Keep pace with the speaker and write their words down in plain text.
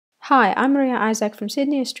Hi, I'm Maria Isaac from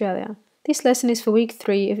Sydney, Australia. This lesson is for week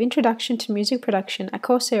 3 of Introduction to Music Production at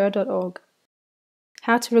Coursera.org.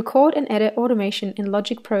 How to record and edit automation in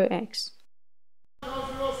Logic Pro X. The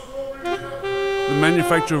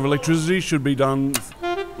manufacture of electricity should be done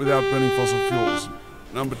without burning fossil fuels.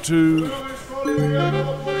 Number 2,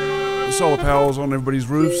 the solar power's on everybody's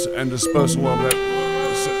roofs and dispersal of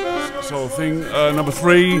that solar thing. Number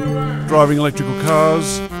 3, driving electrical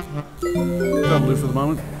cars. That'll do for the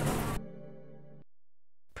moment.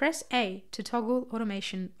 Press A to toggle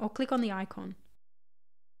automation or click on the icon.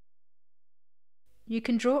 You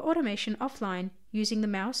can draw automation offline using the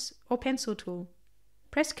mouse or pencil tool.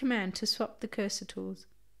 Press Command to swap the cursor tools.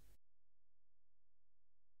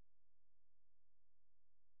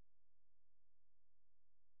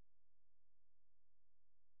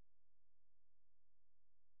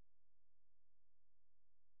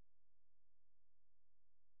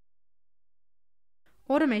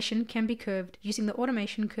 Automation can be curved using the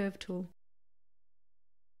Automation Curve tool.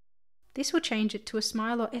 This will change it to a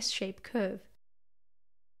smile or S-shaped curve.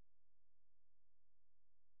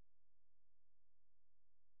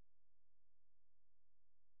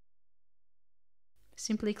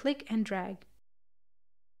 Simply click and drag.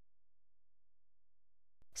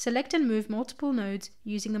 Select and move multiple nodes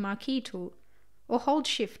using the Marquee tool, or hold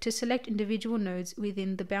Shift to select individual nodes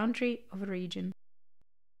within the boundary of a region.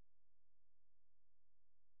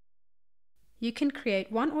 You can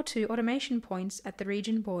create 1 or 2 automation points at the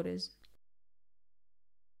region borders.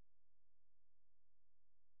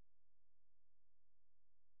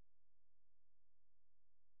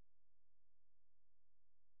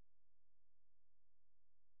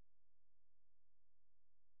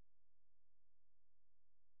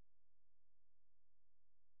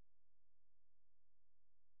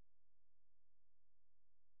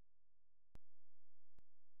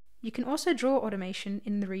 You can also draw automation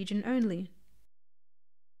in the region only.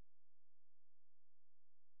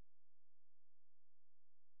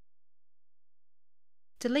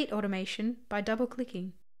 Delete automation by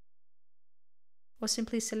double-clicking, or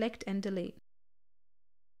simply select and delete.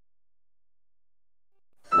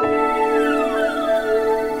 Number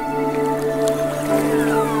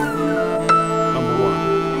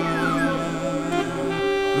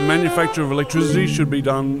 1. The manufacture of electricity should be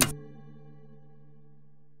done.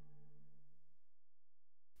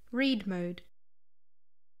 Read mode.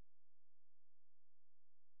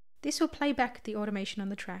 This will play back the automation on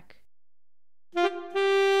the track.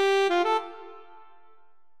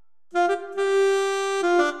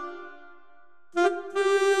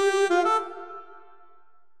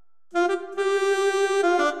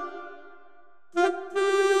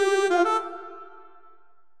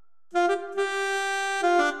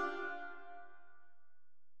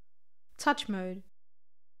 Touch mode.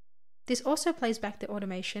 This also plays back the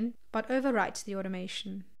automation, but overwrites the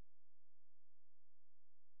automation.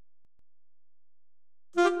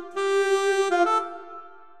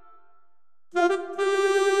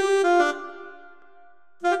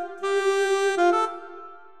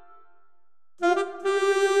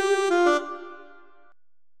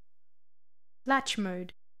 Latch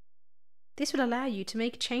mode. This will allow you to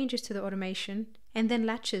make changes to the automation and then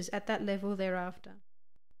latches at that level thereafter.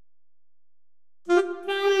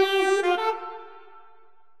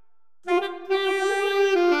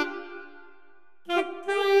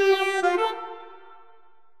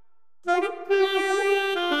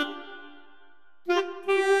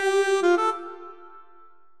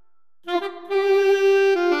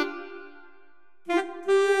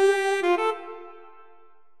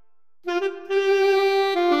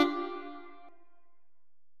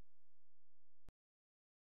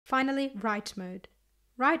 Finally, write mode.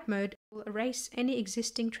 Write mode will erase any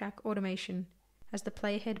existing track automation as the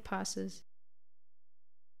playhead passes.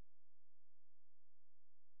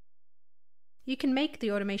 You can make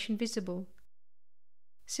the automation visible.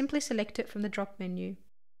 Simply select it from the drop menu.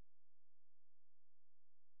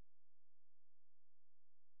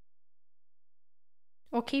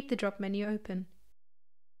 Or keep the drop menu open.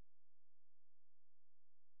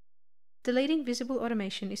 Deleting visible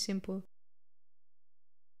automation is simple.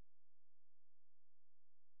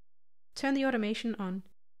 Turn the automation on,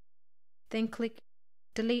 then click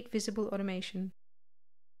Delete Visible Automation.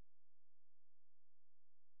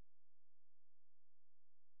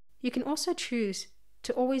 You can also choose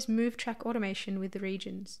to always move track automation with the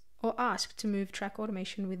regions, or ask to move track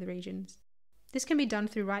automation with the regions. This can be done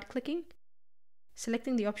through right-clicking,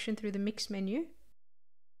 selecting the option through the Mix menu,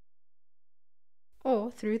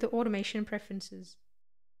 or through the Automation Preferences.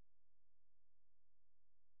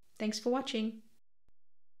 Thanks for watching.